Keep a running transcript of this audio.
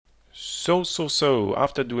So,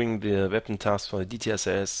 after doing the weapon task for the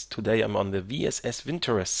DTSS, today I'm on the VSS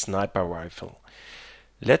Vintorez sniper rifle.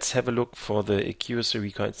 Let's have a look for the accuracy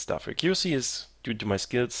recoil stuff. Accuracy is, due to my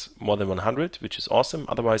skills, more than 100, which is awesome.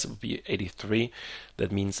 Otherwise it would be 83.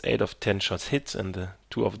 That means 8 of 10 shots hit, and the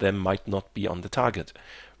 2 of them might not be on the target.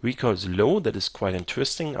 Recoil is low. That is quite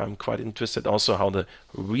interesting. I'm quite interested also how the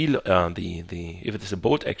real if it is a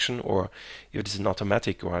bolt action or if it is an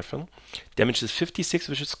automatic rifle. Damage is 56,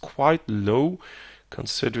 which is quite low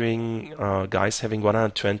considering guys having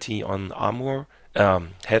 120 on armor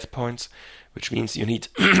health points, which means you need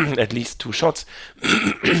at least 2 shots,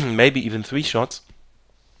 maybe even 3 shots,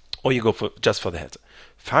 or you go for just for the head.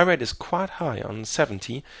 Fire rate is quite high on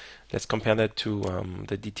 70. Let's compare that to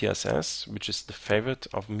the DTSS, which is the favorite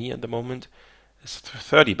of me at the moment. It's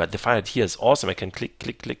 30, but the fire rate here is awesome. I can click,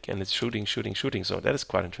 click, click, and it's shooting. So that is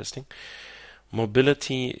quite interesting.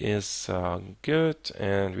 Mobility is good,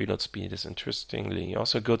 and reload speed is interestingly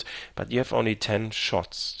also good, but you have only 10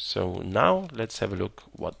 shots. So now let's have a look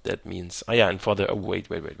what that means. Ah, yeah, and for the wait.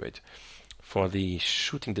 For the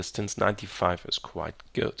shooting distance, 95 is quite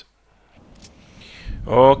good.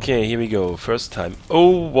 Okay, here we go. First time.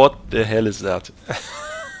 Oh, what the hell is that?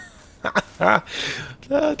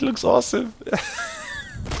 That looks awesome.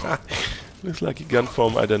 Looks like a gun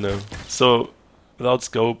form, I don't know. So, without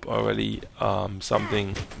scope, already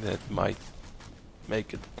something that might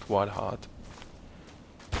make it quite hard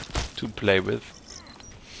to play with.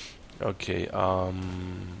 Okay, oh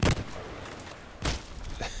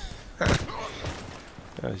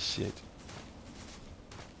shit.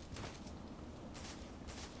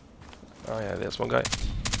 Oh yeah, there's one guy.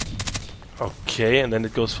 Okay, and then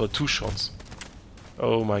it goes for 2 shots.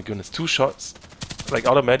 Oh my goodness, 2 shots, like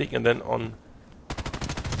automatic, and then on.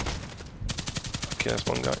 Okay, there's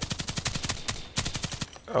one guy.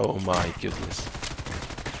 Oh my goodness.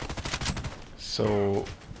 So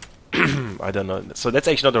I don't know. So that's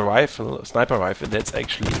actually not a rifle, a sniper rifle. That's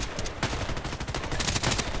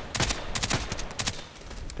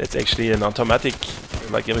actually an automatic,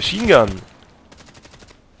 like a machine gun.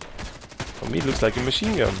 For me, it looks like a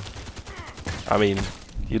machine gun. I mean,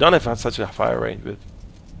 you don't have such a fire rate with.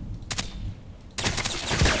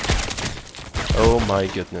 Oh my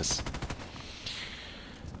goodness.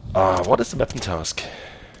 What is the weapon task?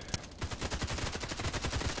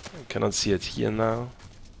 I cannot see it here now.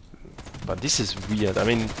 But this is weird. I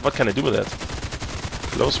mean, what can I do with that?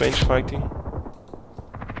 Close range fighting.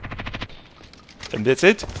 And that's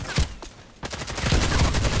it?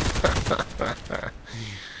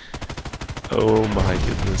 Oh my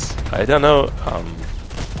goodness. I don't know.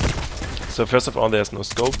 So first of all, there's no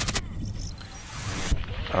scope.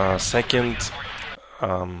 Second,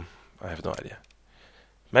 I have no idea.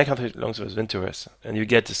 Make 100 longsword Vintorez, and you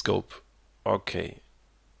get the scope. Okay.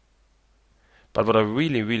 But what I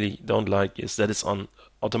really don't like is that it's on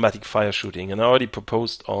automatic fire shooting. And I already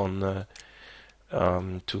proposed on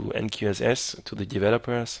to Nqss, to the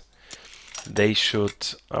developers, they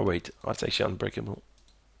should. Oh wait, it's actually unbreakable.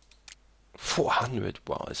 400,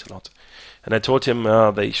 wow, that's a lot. And I told him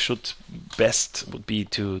they should best would be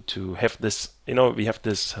to have this. You know, we have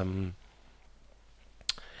this.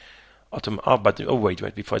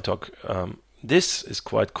 Wait, before I talk, this is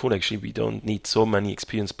quite cool actually. We don't need so many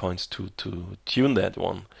experience points to tune that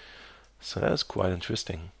one, so that's quite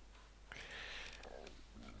interesting.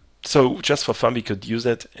 So just for fun we could use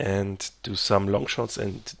it and do some long shots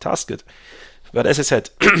and task it. But as I said,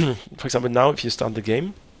 for example, now if you start the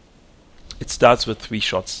game, it starts with 3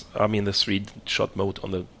 shots. I mean the 3-shot mode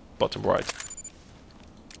on the bottom right.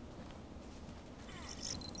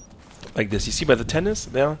 Like this, you see by the tennis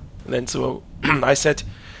there? And then so I said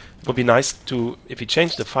it would be nice to, if we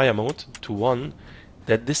change the fire mode to 1,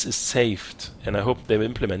 that this is saved. And I hope they will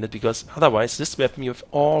implement it, because otherwise this weapon you have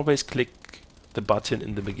always click the button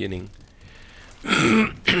in the beginning.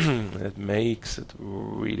 That makes it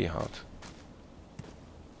really hard.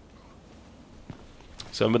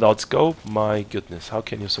 So without scope, my goodness, how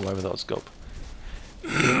can you survive without scope?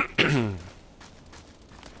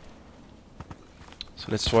 So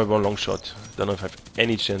let's try one long shot. Don't know if I have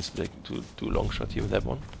any chance to do long shot here with that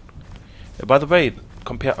one. By the way,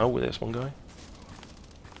 compare. Oh, there's one guy.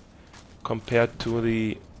 Compared to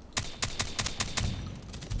the.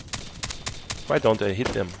 Why don't I hit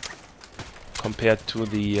them? Compared to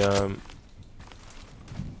the.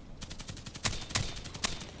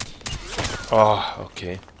 Oh,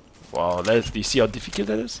 okay. Wow, do you see how difficult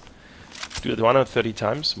that is? Do it 130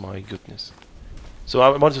 times? My goodness. So I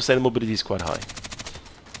want to say the mobility is quite high.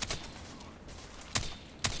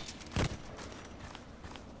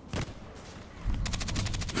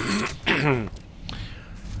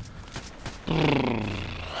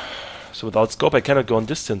 So without scope I cannot go on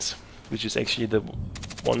distance, which is actually the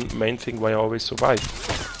one main thing why I always survive.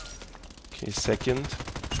 Okay, second.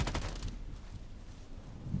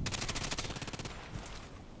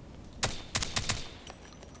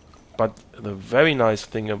 But the very nice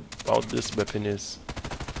thing about this weapon is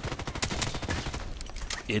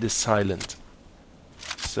it is silent.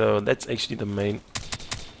 So that's actually the main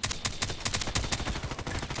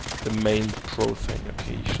pro thing.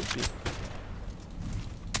 Okay, you should be.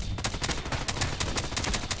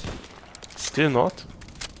 Still not.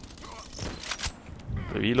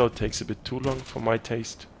 The reload takes a bit too long for my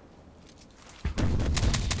taste.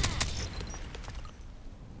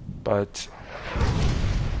 But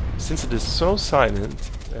since it is so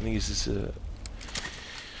silent, I think this is a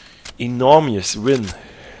enormous win,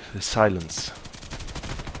 the silence.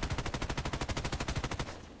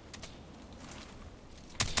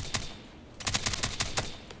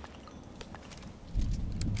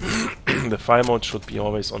 The fire mode should be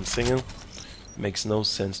always on single. Makes no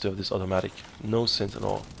sense to have this automatic. No sense at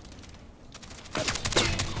all.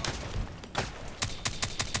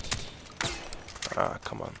 Ah,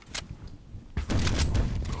 come on.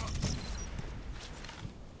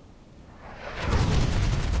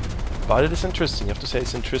 But it is interesting. You have to say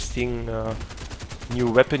it's interesting. New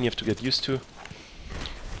weapon you have to get used to.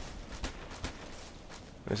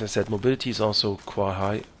 As I said, mobility is also quite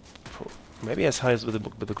high. Maybe as high as with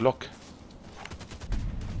the Glock.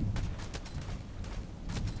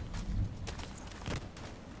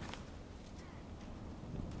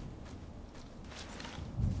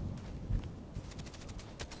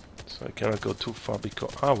 So I cannot go too far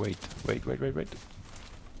because... Ah, wait.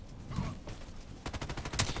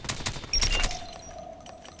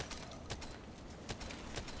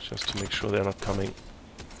 Just to make sure they're not coming.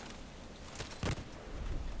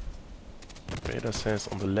 Radar says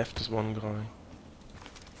on the left is one guy.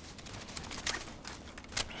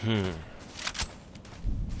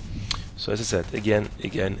 So as I said, again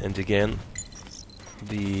and again,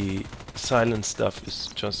 the silent stuff is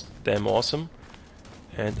just damn awesome.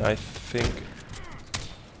 And I think...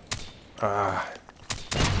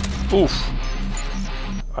 Oof!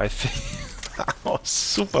 I think... that was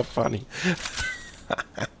super funny.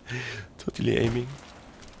 Totally aiming.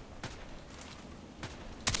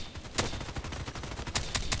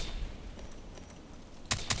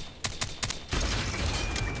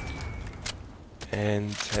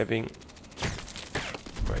 And having...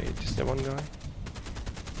 Wait, is there one guy?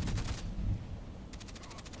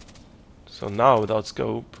 So now, without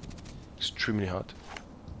scope, extremely hard.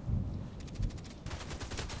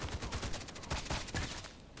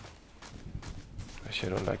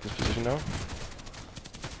 Actually, I don't like this position now.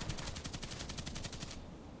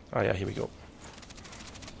 Ah yeah, here we go.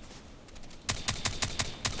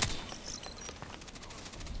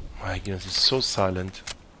 My goodness, it's so silent.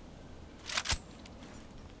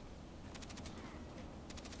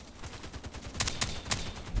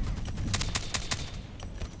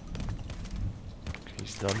 Okay,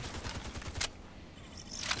 he's done.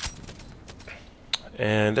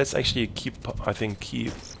 And that's actually a key, I think,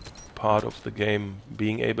 key part of the game.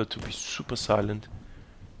 Being able to be super silent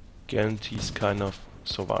guarantees kind of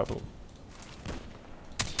survival.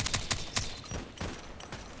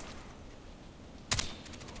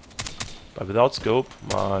 But without scope,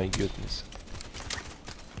 my goodness.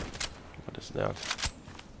 What is that?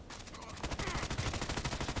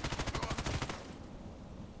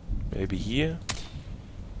 Maybe here?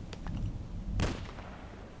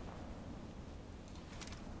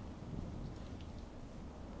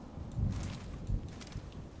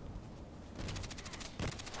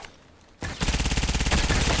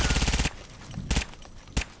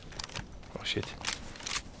 Shit.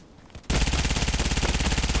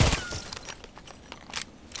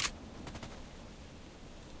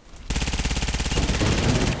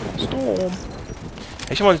 Storm.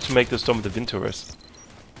 I actually wanted to make the storm with the Vintorez.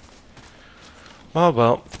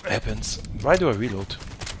 Well, happens. Why do I reload?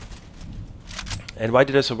 And why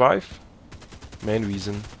did I survive? Main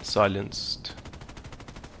reason, silenced.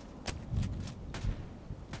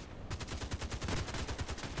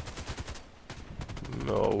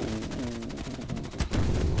 No.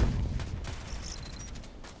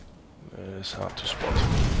 It's hard to spot.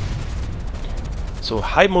 So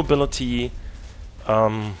high mobility,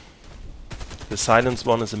 the silence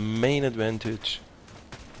one is a main advantage.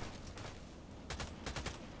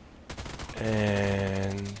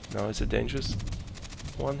 And now it's a dangerous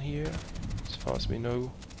one here, as far as we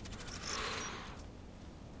know.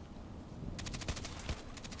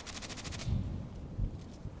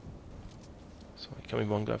 So coming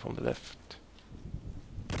one guy from the left.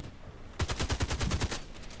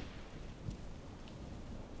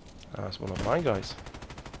 That's one of my guys.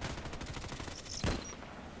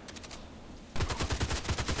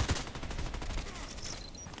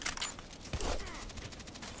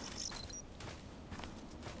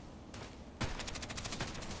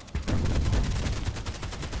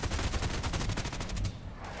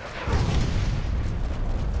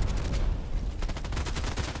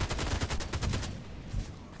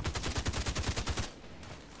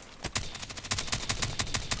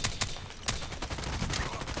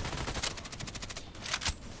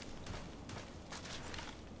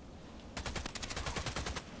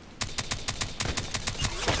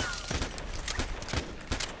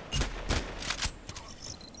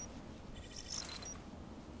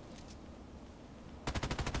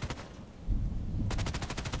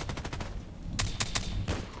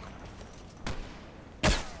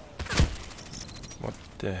 What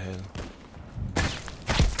the hell?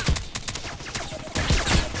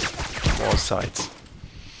 More sights.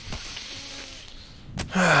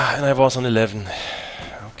 And I was on 11.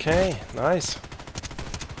 Okay, nice.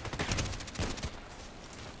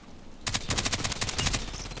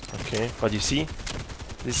 Okay, but you see,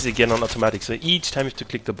 this is again on automatic, so each time you have to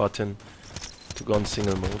click the button to go on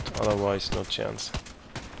single mode, otherwise no chance.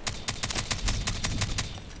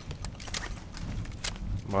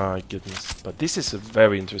 My goodness, but this is a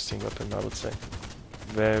very interesting weapon, I would say.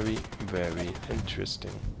 Very, very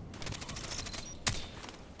interesting.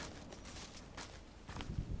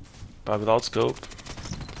 But without scope.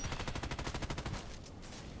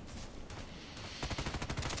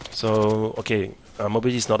 So, okay,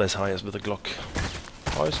 mobility is not as high as with the Glock.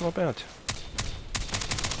 Oh, it's not bad.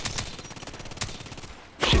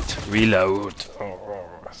 Shit, reload. Oh.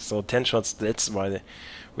 So 10 shots, that's why the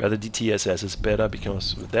DTSS is better,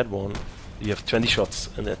 because with that one you have 20 shots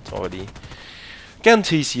and that already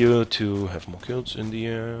guarantees you to have more kills in the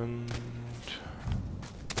end.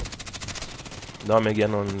 Now I'm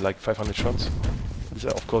again on like 500 shots. These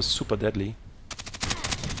are of course super deadly.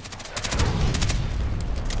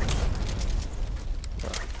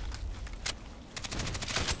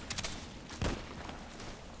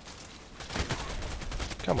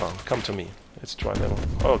 Come on, come to me. Let's try that one.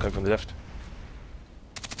 Oh, coming from the left.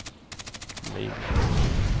 Maybe.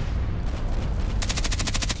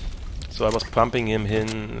 So I was pumping him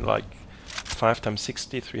in like 5 times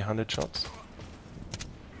 60, 300 shots.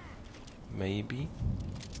 Maybe.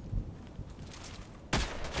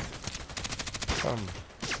 Come.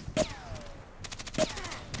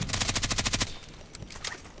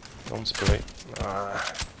 Don't spray.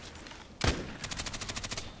 Ah.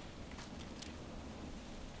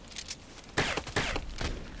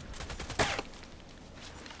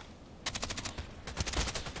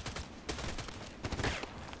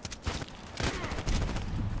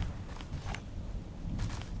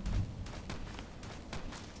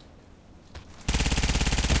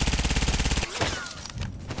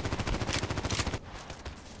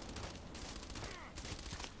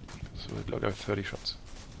 Look, I have 30 shots.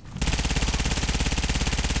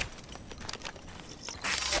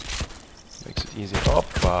 Makes it easy.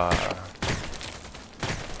 Hoppa!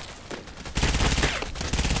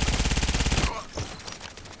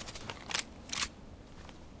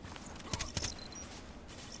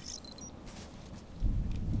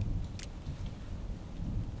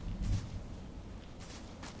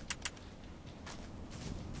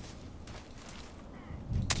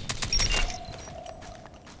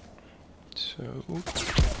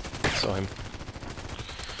 Saw him.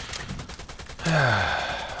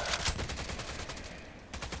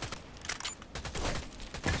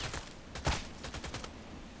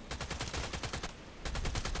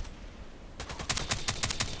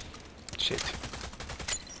 Shit.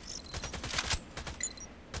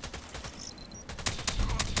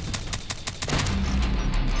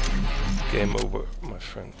 Game over, my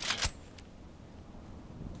friend.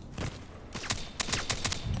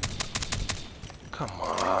 Come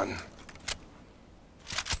on.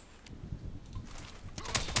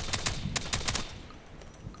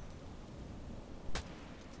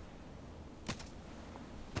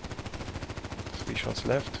 Three shots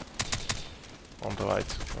left. On the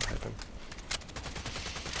right. I'll hit him.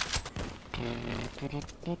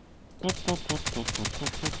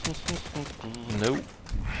 No.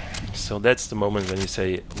 So that's the moment when you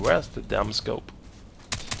say, where's the damn scope?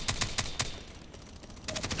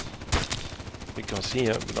 Because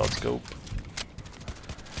here, without scope,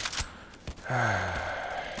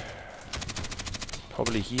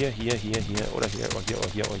 probably here, or here,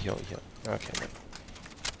 or here. Okay, man.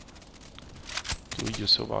 Do you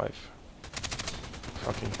survive?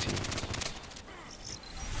 Fucking team.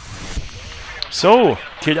 So,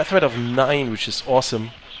 kill death rate of 9, which is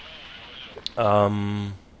awesome.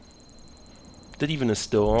 Did even a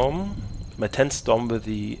storm. My 10th storm with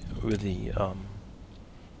the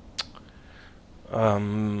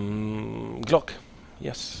Glock.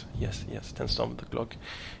 Yes, 10th storm with the Glock.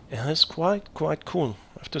 And it's quite cool.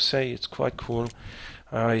 I have to say, it's quite cool.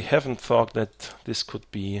 I haven't thought that this could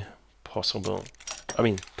be possible. I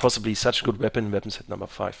mean, possibly such a good weapon set number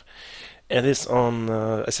 5. And it's on,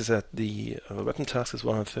 as I said, the weapon task is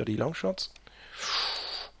 130 long shots.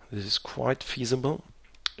 This is quite feasible.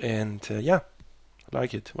 And yeah, I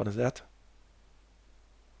like it. What is that?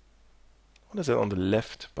 What is that on the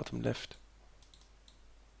left, bottom left?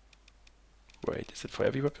 Wait, is it for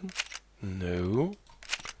every weapon? No.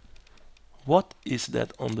 What is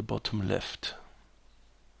that on the bottom left?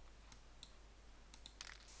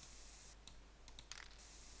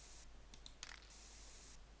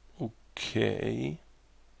 Okay.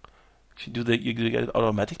 You get it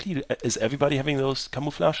automatically? Is everybody having those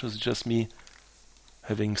camouflage? Or is it just me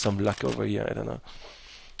having some luck over here? I don't know.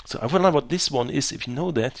 So I wonder what this one is. If you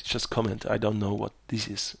know that, just comment. I don't know what this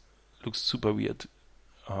is. Looks super weird.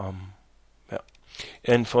 Yeah.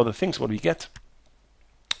 And for the things, what we get,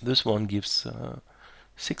 this one gives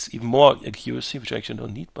 6 even more accuracy, which I actually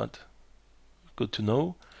don't need, but good to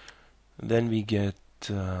know. And then we get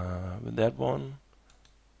with that one.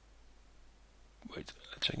 Wait,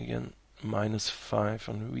 let's check again. -5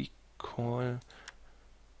 on recoil.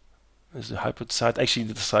 This is a hybrid sight. Actually,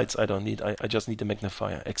 the sights I don't need. I just need the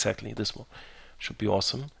magnifier. Exactly, this one should be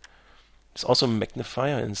awesome. It's also a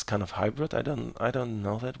magnifier and it's kind of hybrid. I don't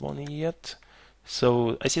know that one yet.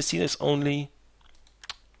 So as you see, there's only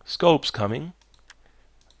scopes coming.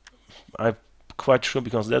 I'm quite sure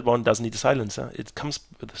because that one doesn't need a silencer. It comes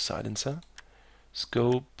with a silencer.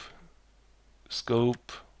 Scope,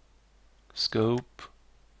 scope, scope,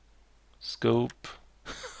 scope.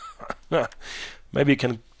 Maybe you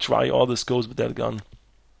can try all the scopes with that gun.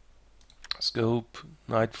 Scope,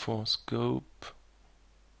 Nightfall, scope,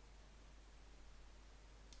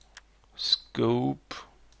 scope.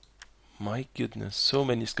 My goodness, so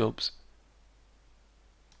many scopes.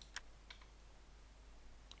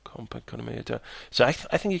 Compact chronometer. So I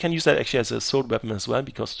think you can use that actually as a assault weapon as well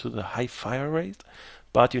because to the high fire rate.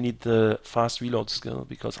 But you need the fast reload skill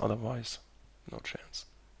because otherwise, no chance.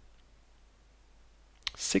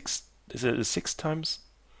 6. Is it a 6 times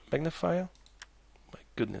magnifier? My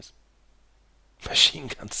goodness. Machine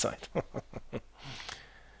gun sight.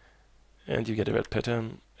 And you get a red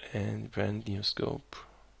pattern and brand new scope.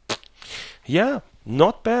 Yeah,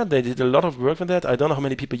 not bad. They did a lot of work with that. I don't know how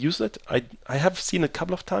many people use it. I have seen it a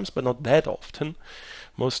couple of times, but not that often.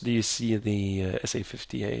 Mostly you see the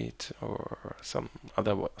SA-58 or some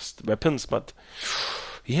other weapons, but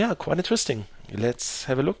yeah, quite interesting. Let's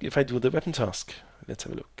have a look if I do the weapon task. Let's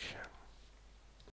have a look.